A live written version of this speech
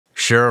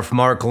Sheriff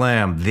Mark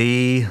Lamb,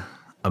 the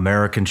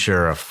American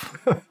Sheriff.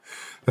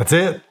 That's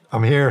it.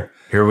 I'm here.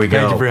 Here we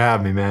go. Thank you for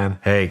having me, man.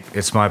 Hey,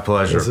 it's my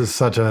pleasure.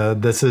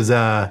 This is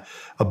a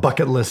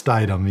bucket list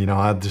item. You know,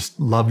 I just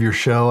love your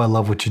show. I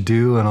love what you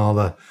do and all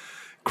the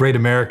great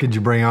Americans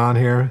you bring on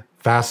here.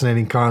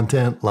 Fascinating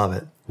content. Love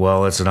it.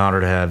 Well, it's an honor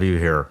to have you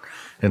here.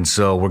 And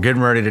so we're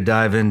getting ready to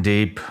dive in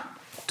deep,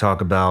 talk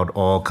about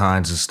all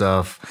kinds of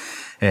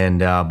stuff.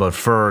 And but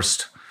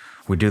first,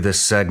 we do this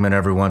segment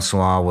every once in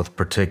a while with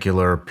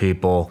particular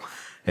people,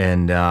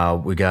 and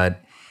we got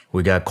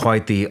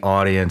quite the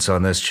audience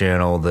on this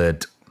channel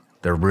that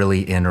they're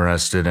really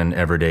interested in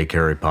everyday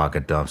carry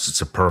pocket dumps.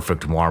 It's a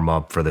perfect warm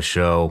up for the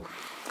show,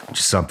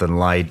 just something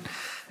light.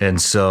 And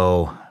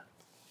so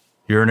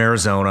you're in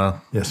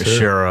Arizona, yes, the sir.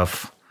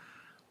 sheriff.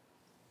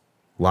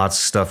 Lots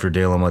of stuff you're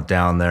dealing with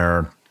down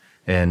there.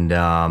 And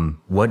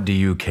what do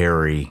you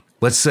carry?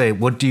 Let's say,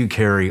 what do you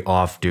carry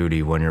off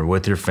duty when you're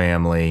with your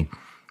family,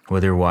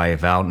 with your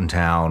wife, out in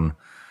town?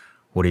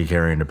 What are you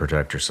carrying to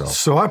protect yourself?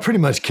 So I pretty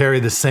much carry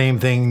the same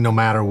thing no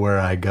matter where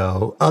I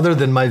go, other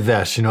than my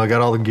vest. You know, I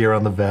got all the gear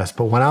on the vest.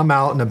 But when I'm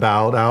out and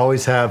about, I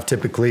always have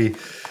typically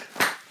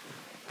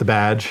the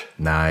badge.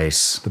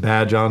 Nice. The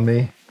badge on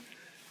me.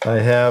 I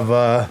have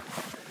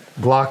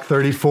Glock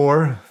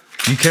 34.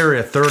 You carry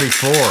a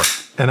 34.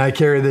 And I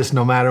carry this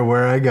no matter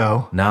where I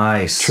go.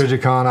 Nice.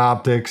 Trigicon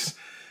optics.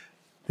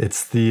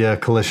 It's the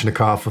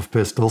Kalashnikov of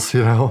pistols,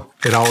 you know.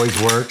 It always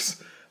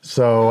works.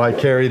 So I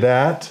carry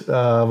that.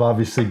 I've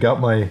obviously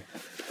got my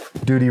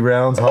duty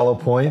rounds, hollow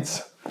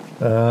points.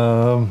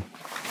 I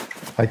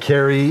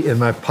carry in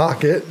my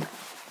pocket,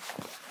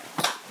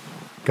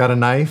 got a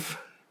knife,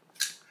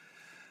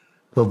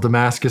 little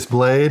Damascus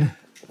blade.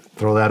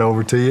 Throw that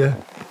over to you.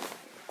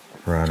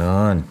 Right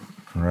on.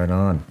 Right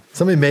on.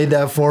 Somebody made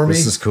that for me.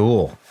 This is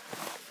cool.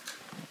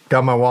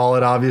 Got my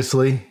wallet,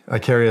 obviously. I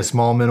carry a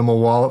small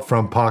minimal wallet,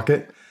 front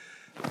pocket.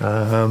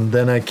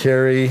 Then I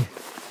carry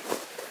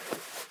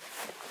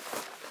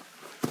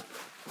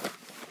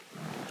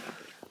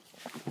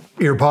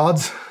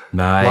earpods.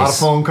 Nice. A lot of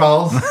phone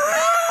calls.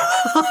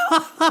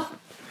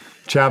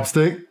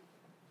 Chapstick.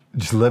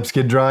 Just lips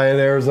get dry in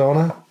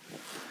Arizona.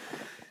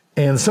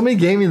 And somebody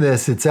gave me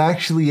this. It's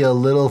actually a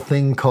little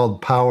thing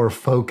called Power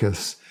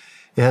Focus.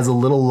 It has a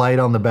little light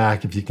on the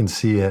back if you can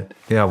see it.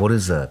 Yeah, what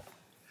is that?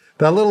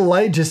 That little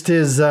light just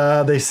is,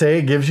 they say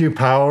it gives you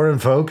power and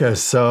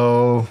focus.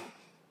 So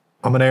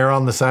I'm going to err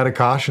on the side of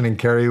caution and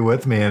carry it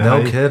with me. And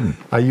No kidding.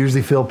 I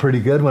usually feel pretty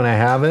good when I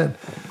have it.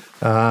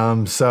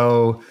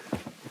 So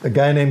a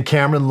guy named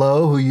Cameron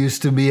Lowe, who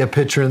used to be a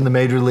pitcher in the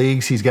major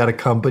leagues, he's got a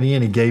company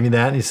and he gave me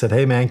that. And he said,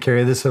 hey, man,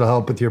 carry this. It'll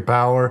help with your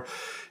power,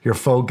 your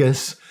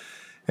focus.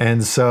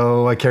 And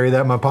so I carry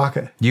that in my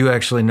pocket. You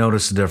actually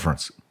notice the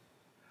difference?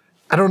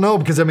 I don't know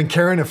because I've been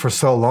carrying it for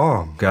so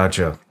long.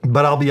 Gotcha.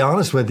 But I'll be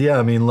honest with you.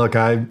 I mean, look,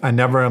 I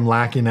never am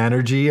lacking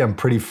energy. I'm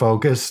pretty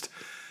focused.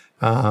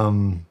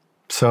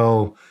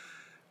 So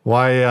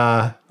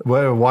why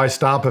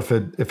stop if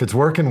it's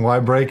working? Why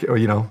break it? Or,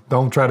 you know,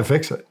 don't try to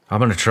fix it. I'm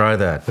going to try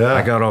that. Yeah.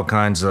 I got all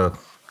kinds of,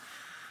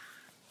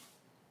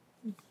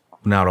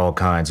 not all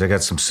kinds. I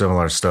got some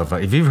similar stuff.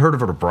 Have you heard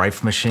of a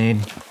Brife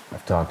machine?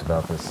 I've talked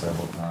about this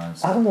several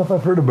times. I don't know if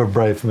I've heard of a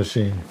Brife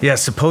machine. Yeah,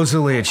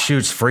 supposedly it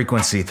shoots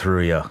frequency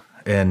through you.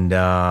 And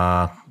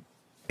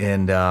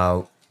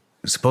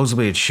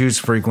supposedly it shoots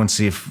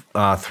frequency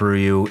through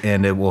you,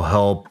 and it will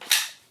help.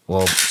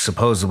 Well,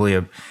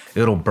 supposedly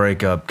it'll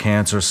break up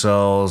cancer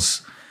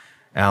cells,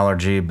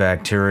 allergy,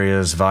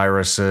 bacterias,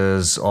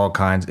 viruses, all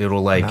kinds.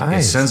 It'll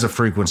Nice. It sends a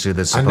frequency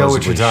that I know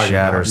what supposedly you're talking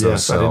shatters about.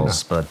 those Yes, I didn't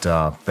cells.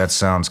 But that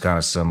sounds kind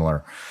of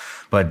similar.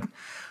 But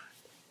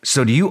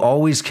so, do you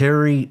always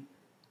carry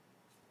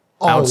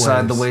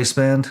outside the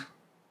waistband?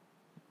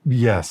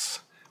 Yes.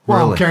 Well,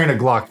 Really? I'm carrying a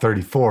Glock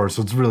 34,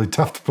 so it's really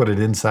tough to put it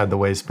inside the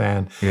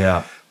waistband.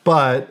 Yeah.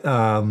 But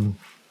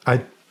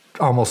I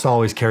almost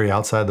always carry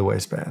outside the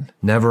waistband.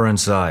 Never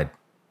inside.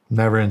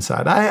 Never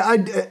inside. I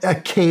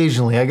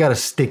occasionally, I got a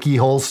sticky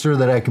holster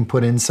that I can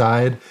put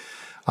inside.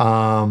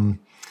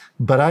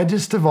 But I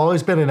just have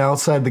always been an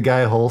outside the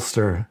guy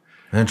holster.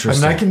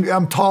 Interesting. I mean,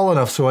 I'm tall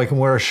enough so I can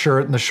wear a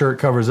shirt and the shirt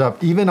covers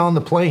up, even on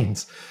the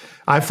planes.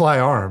 I fly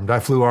armed. I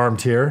flew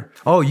armed here.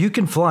 Oh, you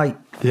can fly.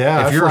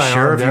 Yeah, If you're a fly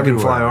sheriff, armed you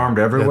can fly everywhere. armed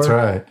everywhere. That's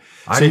right.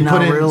 I did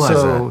not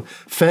realize that.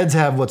 Feds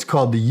have what's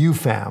called the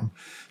UFAM.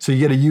 So you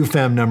get a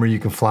UFAM number, you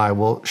can fly.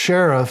 Well,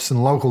 sheriffs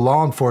and local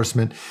law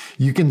enforcement,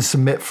 you can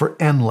submit for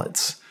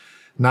NLETS,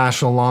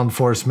 National Law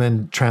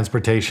Enforcement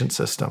Transportation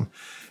System,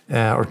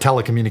 or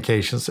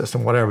telecommunications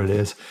system, whatever it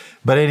is.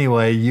 But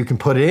anyway, you can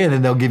put it in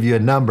and they'll give you a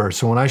number.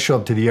 So when I show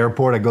up to the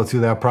airport, I go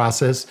through that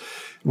process.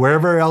 Where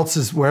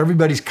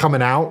everybody's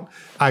coming out,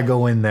 I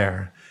go in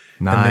there.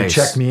 Nice. And they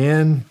check me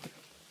in,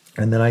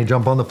 and then I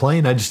jump on the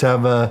plane. I just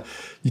have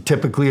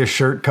typically a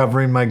shirt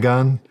covering my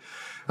gun.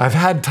 I've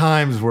had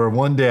times where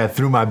one day I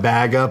threw my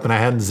bag up and I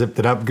hadn't zipped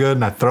it up good,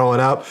 and I throw it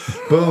up.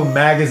 Boom,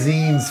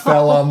 magazines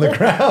fell on the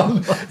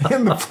ground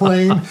in the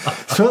plane.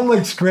 So I'm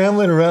like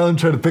scrambling around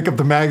trying to pick up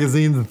the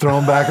magazines and throw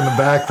them back in the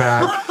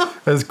backpack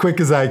as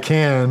quick as I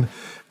can.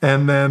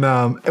 And then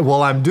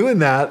while I'm doing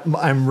that,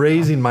 I'm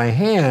raising my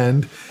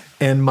hand,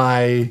 and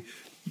my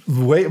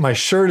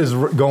shirt is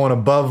going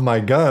above my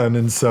gun,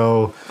 and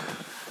so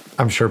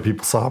I'm sure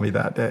people saw me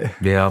that day.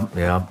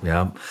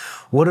 Yeah.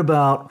 What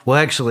about? Well,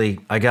 actually,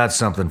 I got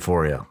something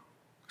for you.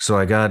 So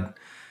I got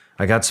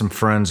some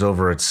friends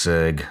over at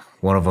SIG.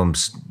 One of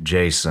them's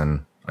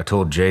Jason. I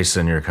told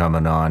Jason you're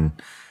coming on,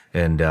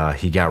 and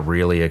he got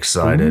really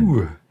excited.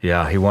 Ooh.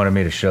 Yeah, he wanted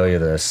me to show you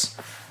this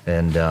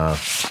and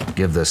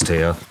give this to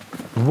you.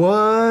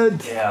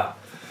 What? Yeah.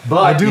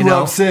 But I do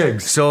love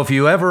SIGs. So if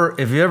you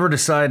ever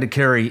decide to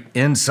carry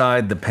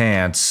inside the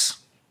pants,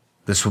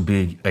 this would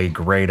be a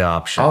great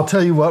option. I'll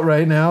tell you what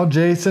right now,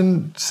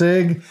 Jason,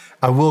 SIG,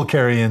 I will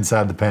carry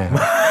inside the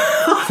pants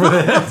for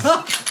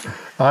this.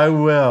 I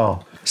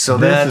will. So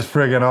this is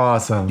friggin'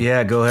 awesome.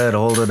 Yeah, go ahead,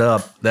 hold it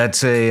up.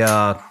 That's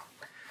a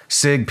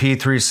SIG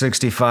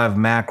P365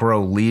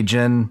 Macro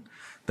Legion.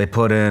 They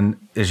put in,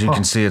 as you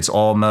can see, it's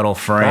all metal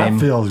frame.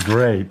 That feels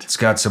great. It's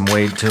got some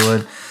weight to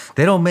it.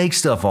 They don't make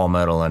stuff all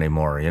metal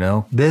anymore, you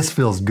know? This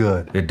feels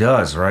good. It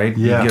does, right?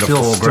 Yeah, you get a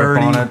feels full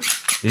sturdy. grip on it,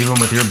 even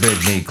with your big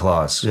meat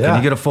claws. Yeah. Can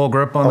you get a full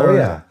grip on there? Oh,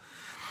 yeah.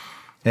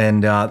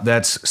 And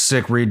that's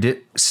SIG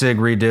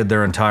redid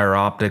their entire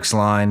optics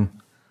line.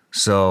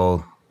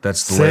 So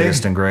that's the SIG,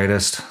 latest and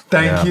greatest.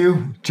 Thank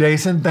you,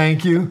 Jason.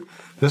 Thank you.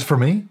 This for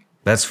me?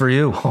 That's for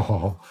you.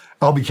 Oh,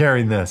 I'll be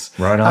carrying this.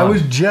 Right on. I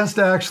was just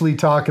actually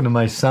talking to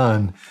my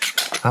son.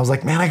 I was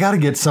like, man, I got to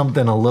get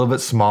something a little bit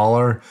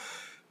smaller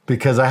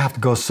because I have to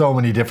go so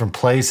many different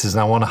places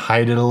and I want to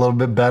hide it a little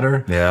bit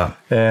better. Yeah.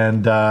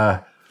 And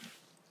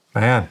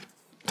man,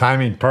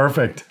 timing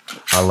perfect.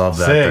 I love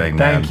that SIG, thing,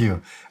 man. thank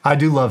you. I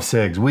do love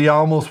SIGs. We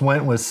almost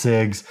went with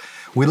SIGs.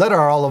 We let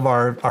all of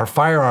our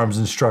firearms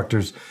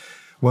instructors,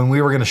 when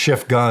we were going to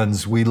shift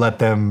guns, we let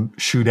them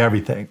shoot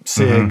everything.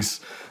 SIGs,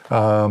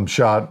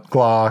 shot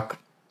Glock,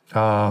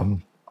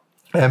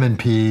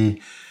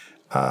 M&P,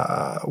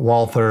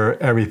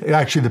 Walther, everything.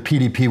 Actually, the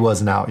PDP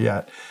wasn't out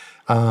yet.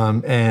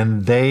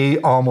 And they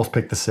almost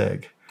picked the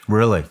SIG.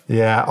 Really?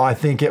 Yeah, I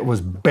think it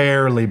was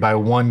barely by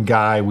one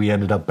guy we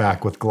ended up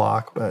back with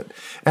Glock.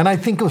 And I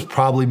think it was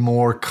probably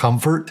more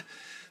comfort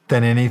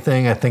than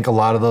anything. I think a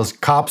lot of those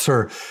cops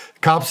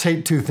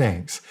hate two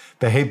things.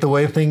 They hate the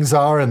way things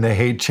are and they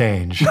hate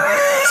change.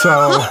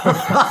 So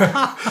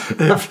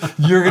if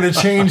you're going to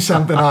change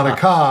something on a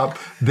cop,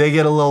 they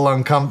get a little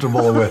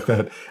uncomfortable with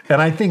it.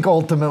 And I think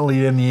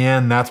ultimately in the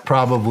end, that's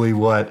probably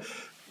what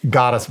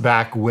got us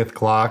back with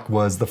Glock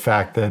was the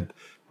fact that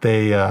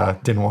they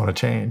didn't want to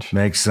change.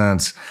 Makes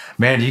sense.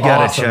 Man, you got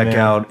to Awesome, check man.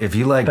 out, if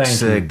you like Thank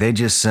SIG, you. they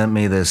just sent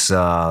me this,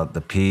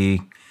 the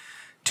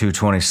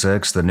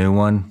P226, the new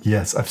one.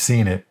 Yes, I've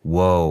seen it.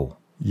 Whoa.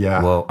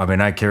 Yeah. Whoa. I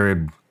mean, I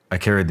carried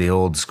the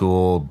old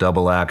school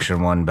double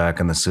action one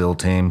back in the SEAL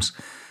teams.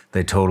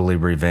 They totally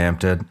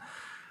revamped it.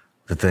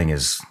 The thing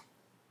is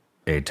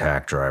a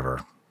tack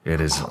driver.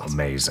 It is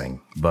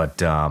amazing. But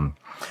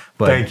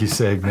Thank you,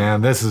 SIG,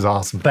 man. This is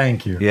awesome.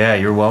 Thank you. yeah,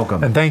 you're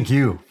welcome. And thank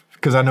you,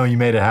 because I know you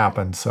made it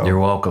happen. So You're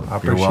welcome. I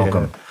appreciate You're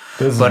welcome. it.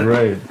 This But- is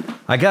great.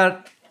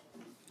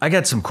 I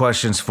got some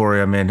questions for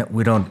you. I mean,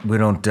 we don't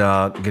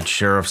get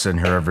sheriffs in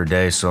here every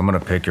day, so I'm gonna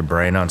pick your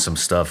brain on some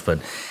stuff. But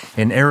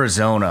in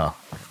Arizona,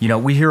 you know,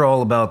 we hear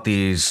all about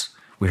these.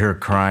 We hear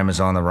crime is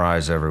on the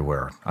rise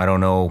everywhere. I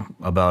don't know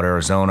about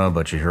Arizona,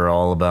 but you hear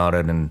all about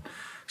it in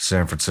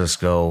San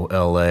Francisco,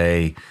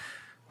 LA,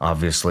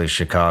 obviously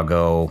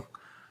Chicago,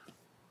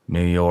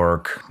 New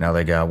York. Now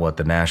they got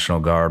the National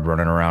Guard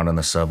running around in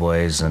the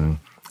subways, and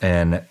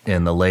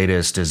the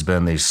latest has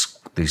been these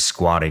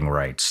squatting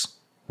rights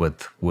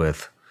with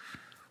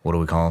what do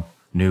we call them?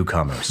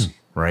 Newcomers,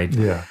 right?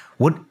 Yeah.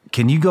 What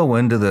can you go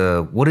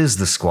into what is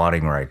the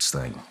squatting rights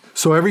thing?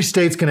 So every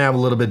state's going to have a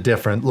little bit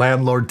different.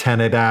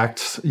 Landlord-tenant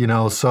acts, you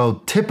know.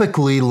 So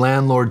typically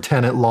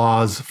landlord-tenant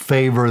laws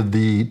favor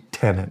the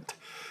tenant,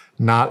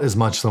 not as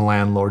much the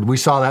landlord. We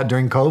saw that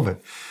during COVID.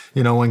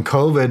 You know, when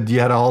COVID,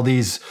 you had all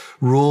these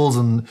rules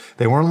and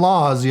they weren't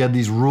laws. You had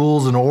these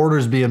rules and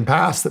orders being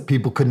passed that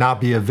people could not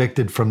be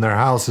evicted from their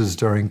houses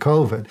during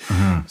COVID.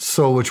 Mm-hmm.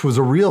 So, which was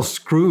a real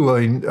screw.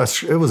 It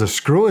was a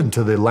screw-in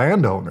to the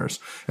landowners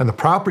and the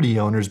property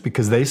owners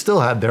because they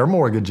still had their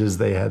mortgages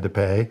they had to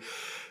pay.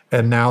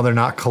 And now they're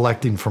not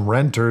collecting from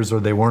renters or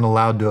they weren't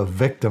allowed to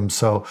evict them.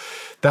 So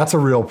that's a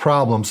real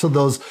problem.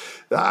 So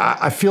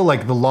I feel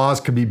like the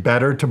laws could be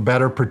better to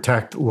better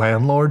protect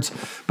landlords.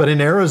 But in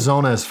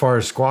Arizona, as far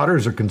as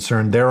squatters are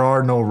concerned, there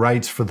are no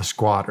rights for the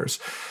squatters.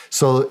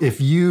 So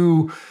if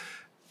you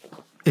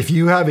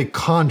have a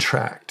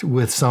contract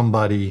with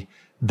somebody,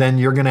 then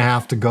you're going to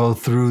have to go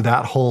through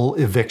that whole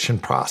eviction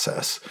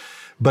process.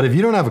 But if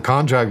you don't have a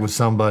contract with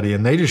somebody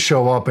and they just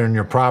show up in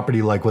your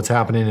property like what's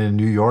happening in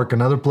New York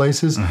and other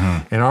places,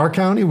 in our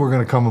county, we're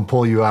going to come and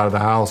pull you out of the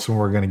house and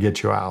we're going to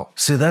get you out.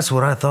 See, that's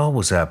what I thought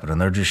was happening.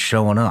 They're just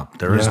showing up.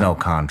 There is no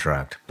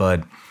contract.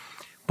 But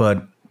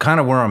kind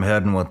of where I'm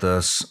heading with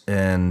this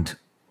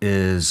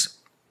is,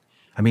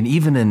 I mean,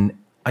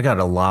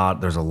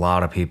 there's a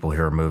lot of people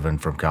here moving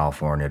from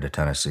California to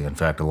Tennessee. In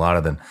fact, a lot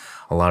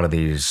of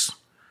these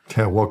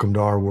Yeah, welcome to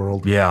our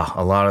world. Yeah,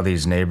 a lot of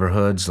these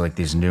neighborhoods, like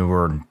these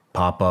newer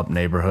pop-up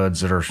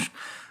neighborhoods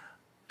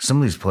some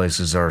of these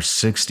places are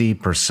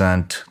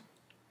 60%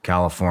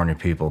 California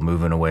people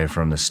moving away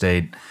from the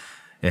state.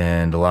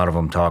 And a lot of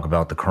them talk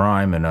about the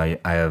crime. And I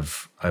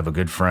have a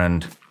good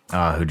friend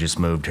who just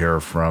moved here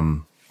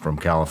from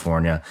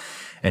California.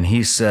 And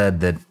he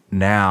said that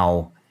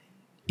now,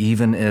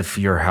 even if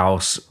your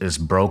house is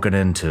broken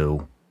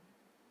into,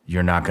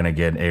 you're not going to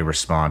get a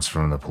response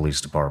from the police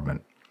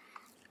department.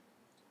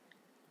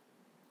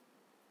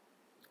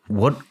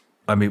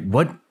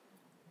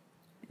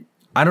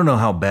 I don't know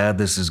how bad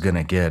this is going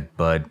to get,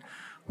 but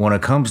when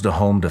it comes to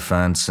home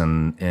defense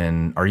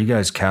and are you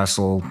guys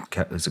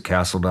is it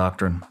castle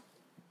doctrine?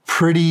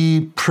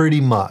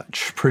 Pretty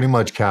much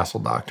castle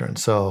doctrine.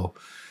 So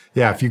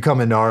yeah, if you come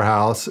into our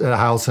house, a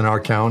house in our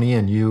county,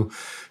 and you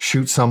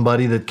shoot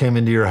somebody that came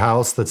into your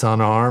house that's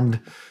unarmed,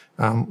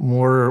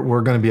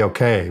 we're going to be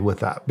okay with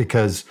that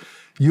because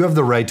you have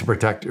the right to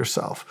protect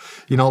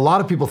yourself. You know, a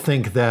lot of people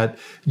think that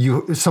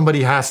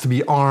somebody has to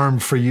be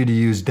armed for you to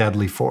use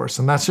deadly force,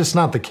 and that's just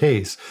not the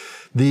case.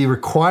 The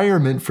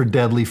requirement for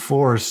deadly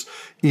force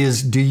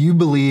is, do you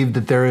believe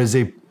that there is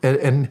a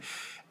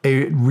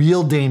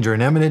real danger,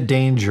 an imminent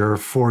danger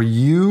for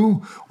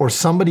you or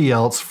somebody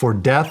else for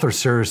death or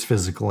serious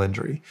physical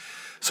injury?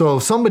 So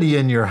if somebody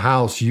in your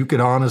house, you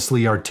could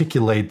honestly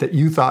articulate that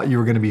you thought you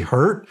were going to be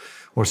hurt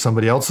or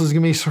somebody else was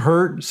going to be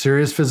hurt,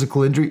 serious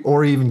physical injury,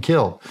 or even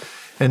killed.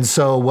 And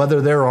so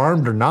whether they're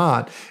armed or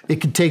not,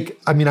 it could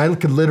take, I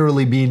could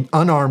literally be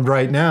unarmed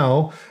right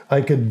now.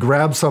 I could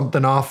grab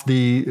something off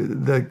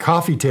the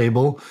coffee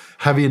table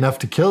heavy enough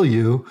to kill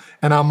you,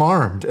 and I'm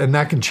armed. And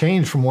that can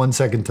change from one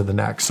second to the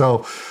next.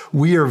 So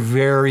we are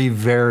very,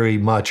 very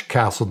much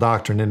castle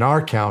doctrine in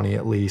our county,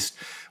 at least,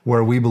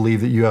 where we believe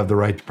that you have the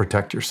right to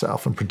protect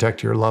yourself and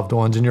protect your loved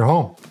ones in your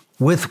home.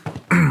 With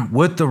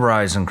the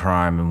rise in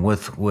crime and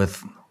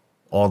with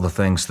all the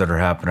things that are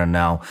happening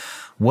now,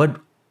 what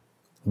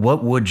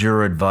would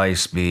your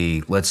advice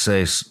be? Let's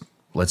say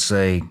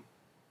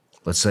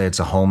it's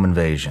a home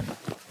invasion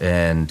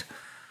and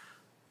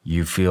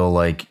you feel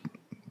like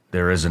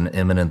there is an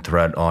imminent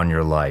threat on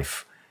your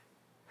life.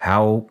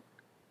 How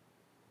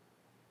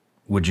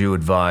would you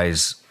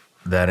advise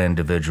that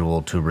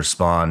individual to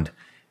respond?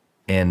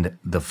 And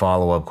the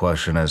follow-up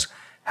question is,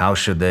 how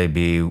should they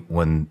be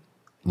when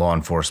law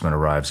enforcement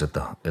arrives at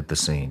the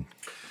scene?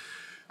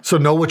 So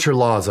know what your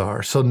laws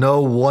are. So know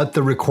what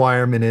the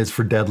requirement is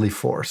for deadly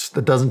force.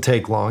 That doesn't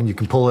take long. You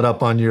can pull it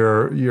up on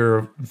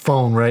your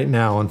phone right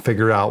now and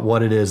figure out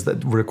what it is,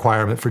 that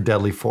requirement for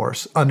deadly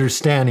force.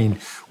 Understanding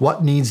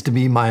what needs to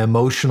be my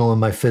emotional and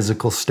my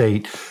physical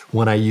state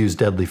when I use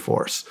deadly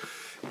force.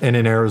 And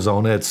in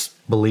Arizona, it's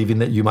believing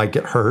that you might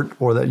get hurt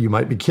or that you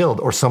might be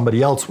killed or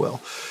somebody else will.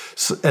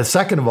 And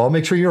second of all,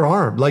 make sure you're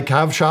armed. Like,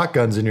 have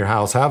shotguns in your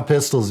house, have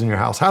pistols in your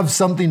house, have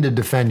something to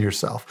defend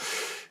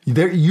yourself.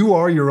 You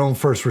are your own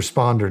first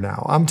responder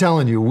now. I'm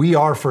telling you, we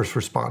are first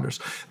responders.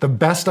 The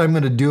best I'm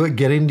going to do at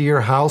getting to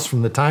your house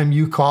from the time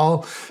you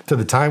call to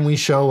the time we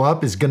show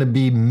up is going to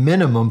be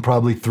minimum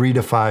probably 3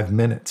 to 5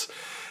 minutes.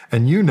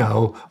 And you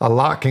know, a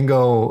lot can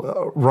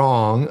go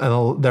wrong,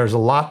 and there's a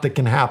lot that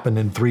can happen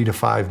in 3 to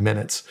 5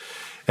 minutes.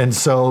 And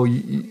so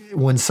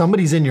when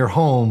somebody's in your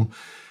home,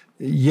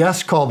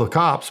 yes, call the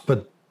cops,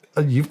 but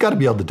you've got to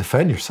be able to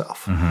defend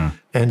yourself. Mm-hmm.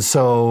 And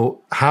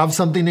so have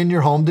something in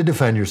your home to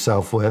defend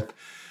yourself with.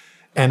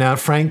 And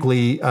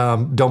frankly,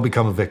 don't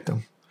become a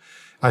victim.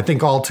 I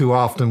think all too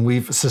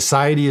often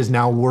society is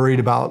now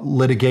worried about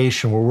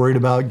litigation. We're worried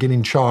about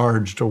getting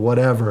charged or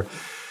whatever.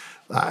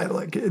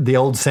 Like the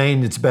old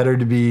saying, it's better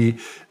to be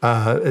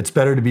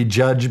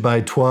judged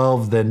by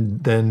 12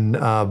 than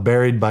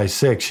buried by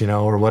 6,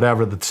 or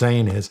whatever the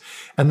saying is.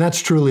 And that's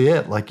truly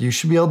it. Like, you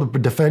should be able to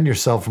defend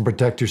yourself and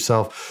protect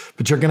yourself,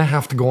 but you're going to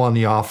have to go on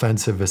the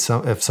offensive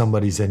if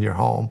somebody's in your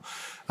home.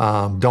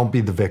 Don't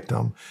be the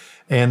victim.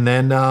 And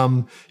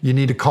then you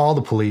need to call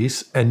the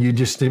police, and you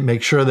just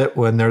make sure that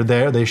when they're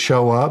there, they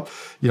show up.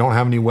 You don't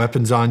have any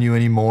weapons on you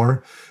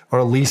anymore, or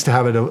at least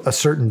have it a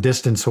certain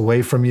distance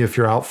away from you if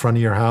you're out front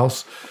of your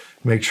house.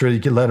 Make sure you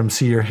can let them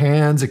see your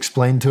hands,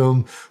 explain to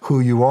them who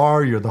you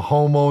are. You're the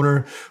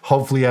homeowner.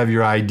 Hopefully you have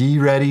your ID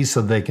ready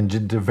so they can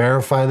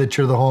verify that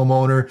you're the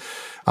homeowner.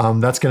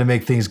 That's going to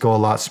make things go a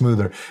lot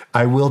smoother.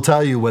 I will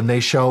tell you, when we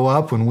show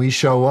up,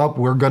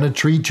 we're going to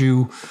treat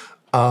you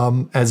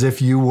as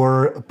if you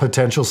were a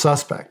potential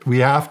suspect. We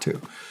have to.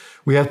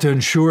 We have to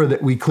ensure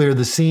that we clear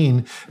the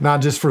scene,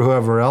 not just for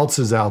whoever else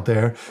is out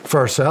there, for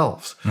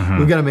ourselves. Mm-hmm.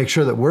 We've got to make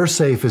sure that we're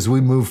safe as we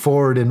move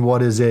forward in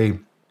what is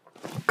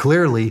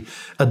clearly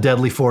a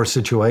deadly force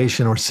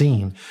situation or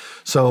scene.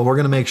 So we're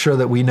going to make sure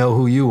that we know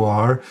who you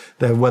are,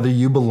 that whether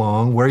you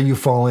belong, where you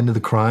fall into the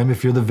crime,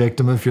 if you're the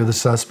victim, if you're the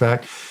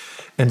suspect.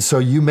 And so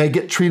you may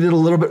get treated a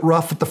little bit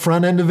rough at the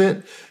front end of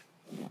it.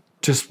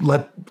 Just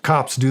let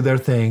cops do their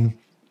thing.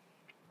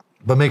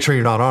 But make sure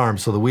you're not armed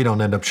so that we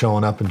don't end up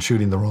showing up and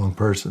shooting the wrong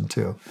person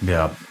too.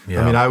 Yeah.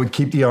 I would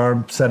keep the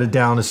arm, set it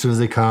down as soon as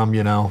they come,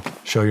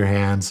 show your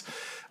hands.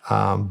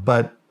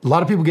 But a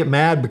lot of people get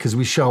mad because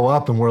we show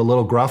up and we're a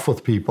little gruff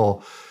with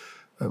people.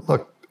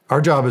 Look,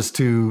 our job is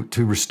to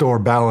restore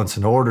balance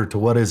and order to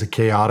what is a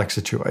chaotic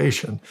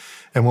situation.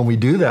 And when we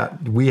do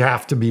that, we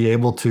have to be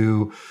able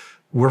to,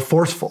 we're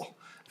forceful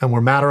and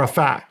we're matter of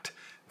fact,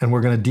 and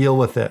we're going to deal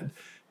with it.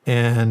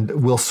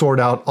 And we'll sort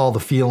out all the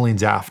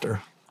feelings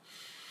after.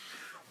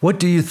 What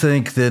do you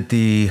think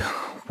the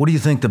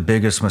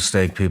biggest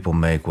mistake people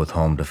make with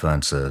home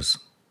defense is?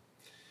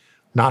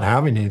 Not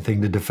having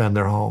anything to defend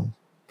their home.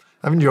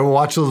 Haven't you ever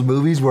watched those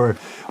movies where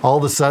all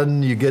of a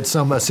sudden you get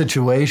a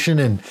situation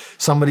and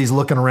somebody's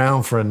looking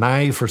around for a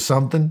knife or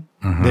something?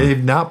 Mm-hmm.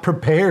 They've not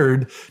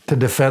prepared to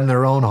defend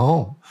their own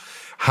home.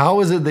 How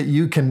is it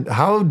that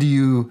how do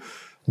you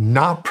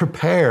not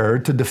prepare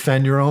to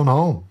defend your own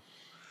home?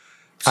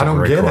 I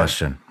don't get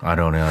it. I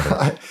don't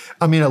either.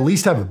 I mean, at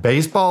least have a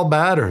baseball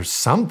bat or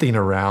something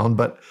around,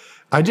 but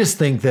I just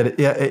think that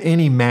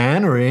any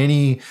man or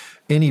any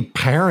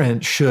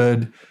parent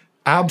should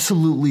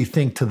absolutely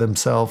think to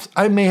themselves,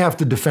 I may have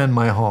to defend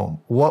my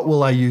home. What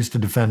will I use to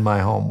defend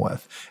my home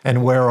with?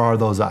 And where are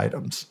those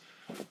items?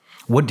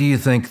 What do you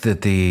think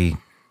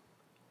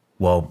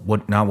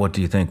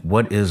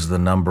what is the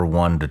number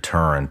one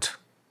deterrent?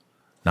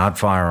 Not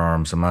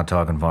firearms. I'm not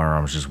talking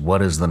firearms. Just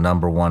what is the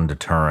number one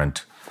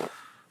deterrent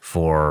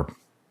for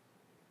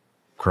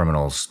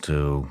criminals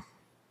to,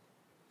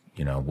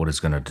 what is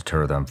going to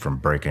deter them from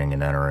breaking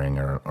and entering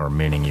or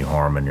meaning you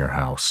harm in your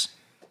house?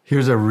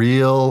 Here's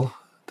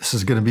this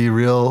is going to be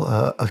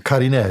a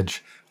cutting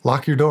edge.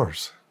 Lock your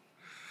doors.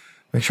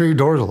 Make sure your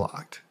doors are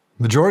locked.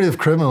 Majority of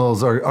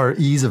criminals are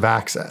ease of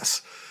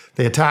access.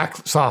 They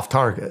attack soft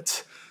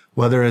targets,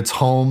 whether it's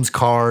homes,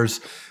 cars.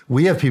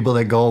 We have people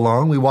that go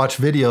along. We watch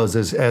videos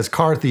as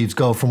car thieves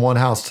go from one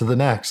house to the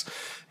next.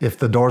 If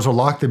the doors are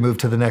locked, they move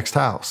to the next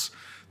house.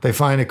 They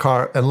find a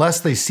car, unless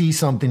they see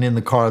something in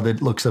the car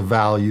that looks of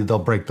value, they'll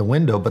break the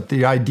window. But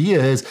the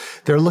idea is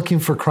they're looking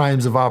for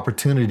crimes of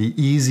opportunity,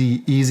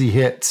 easy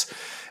hits.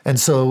 And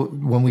so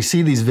when we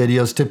see these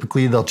videos,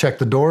 typically they'll check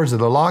the doors, they're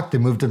locked, they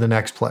move to the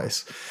next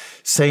place.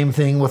 Same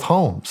thing with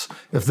homes.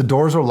 If the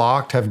doors are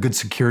locked, have a good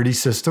security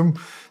system,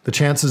 the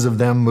chances of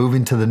them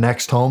moving to the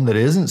next home that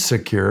isn't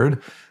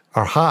secured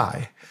are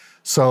high.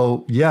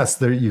 So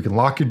yes, you can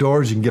lock your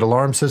doors, you can get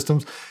alarm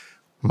systems.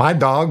 My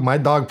dog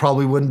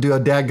probably wouldn't do a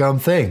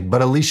dadgum thing,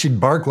 but at least she'd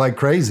bark like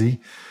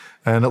crazy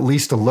and at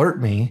least alert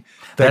me.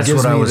 That's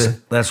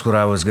what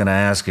I was going to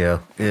ask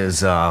you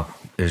is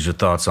your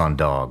thoughts on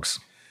dogs.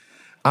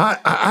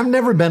 I've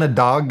never been a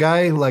dog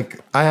guy. Like,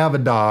 I have a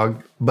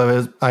dog,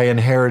 but I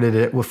inherited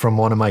it from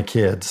one of my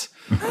kids.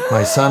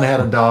 My son had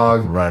a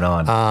dog. Right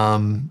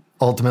on.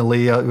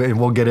 Ultimately, and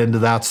we'll get into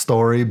that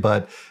story,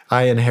 but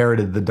I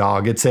inherited the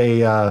dog. It's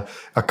a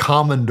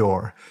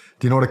Commodore.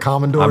 Do you know what a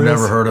Commodore is? I've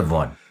never heard of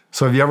one.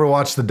 So have you ever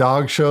watched the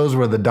dog shows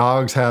where the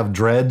dogs have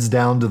dreads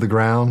down to the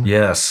ground?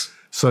 Yes.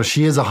 So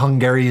she is a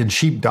Hungarian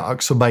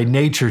sheepdog. So by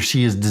nature,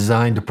 she is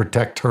designed to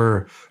protect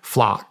her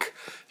flock.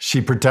 She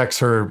protects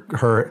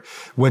her.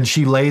 When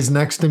she lays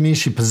next to me,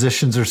 she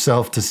positions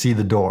herself to see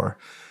the door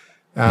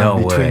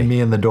between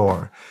me and the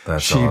door.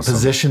 She awesome.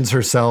 Positions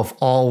herself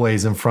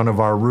always in front of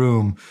our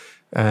room.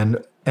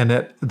 And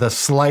at the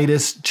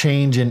slightest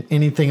change in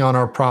anything on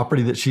our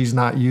property that she's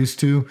not used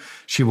to,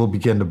 she will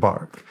begin to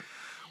bark.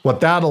 What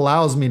that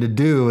allows me to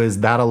do is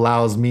that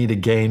allows me to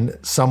gain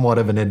somewhat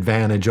of an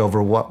advantage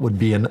over what would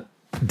be a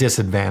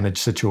disadvantaged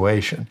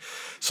situation.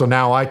 So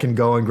now I can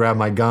go and grab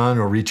my gun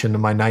or reach into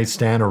my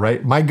nightstand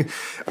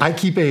I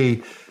keep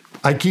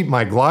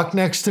my Glock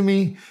next to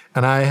me,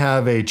 and I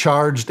have a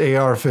charged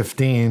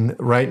AR-15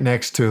 right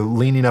next to,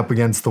 leaning up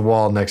against the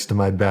wall next to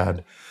my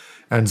bed.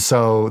 And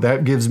so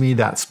that gives me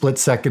that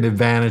split-second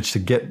advantage to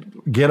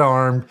get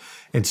armed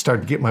and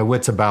start to get my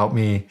wits about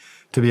me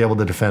to be able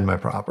to defend my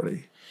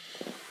property.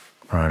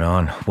 Right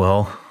on.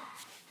 Well,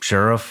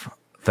 Sheriff,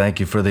 thank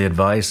you for the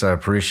advice. I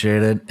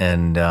appreciate it.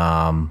 And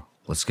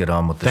let's get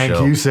on with the show.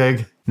 Thank you,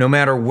 Sig. No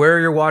matter where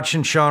you're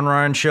watching Shawn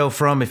Ryan Show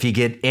from, if you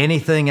get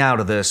anything out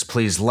of this,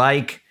 please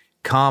like,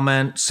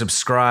 comment,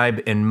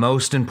 subscribe, and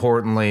most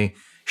importantly,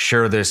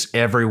 share this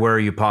everywhere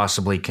you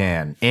possibly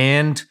can.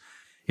 And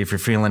if you're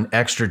feeling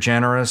extra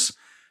generous,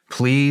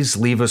 please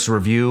leave us a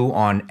review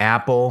on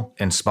Apple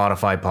and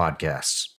Spotify podcasts.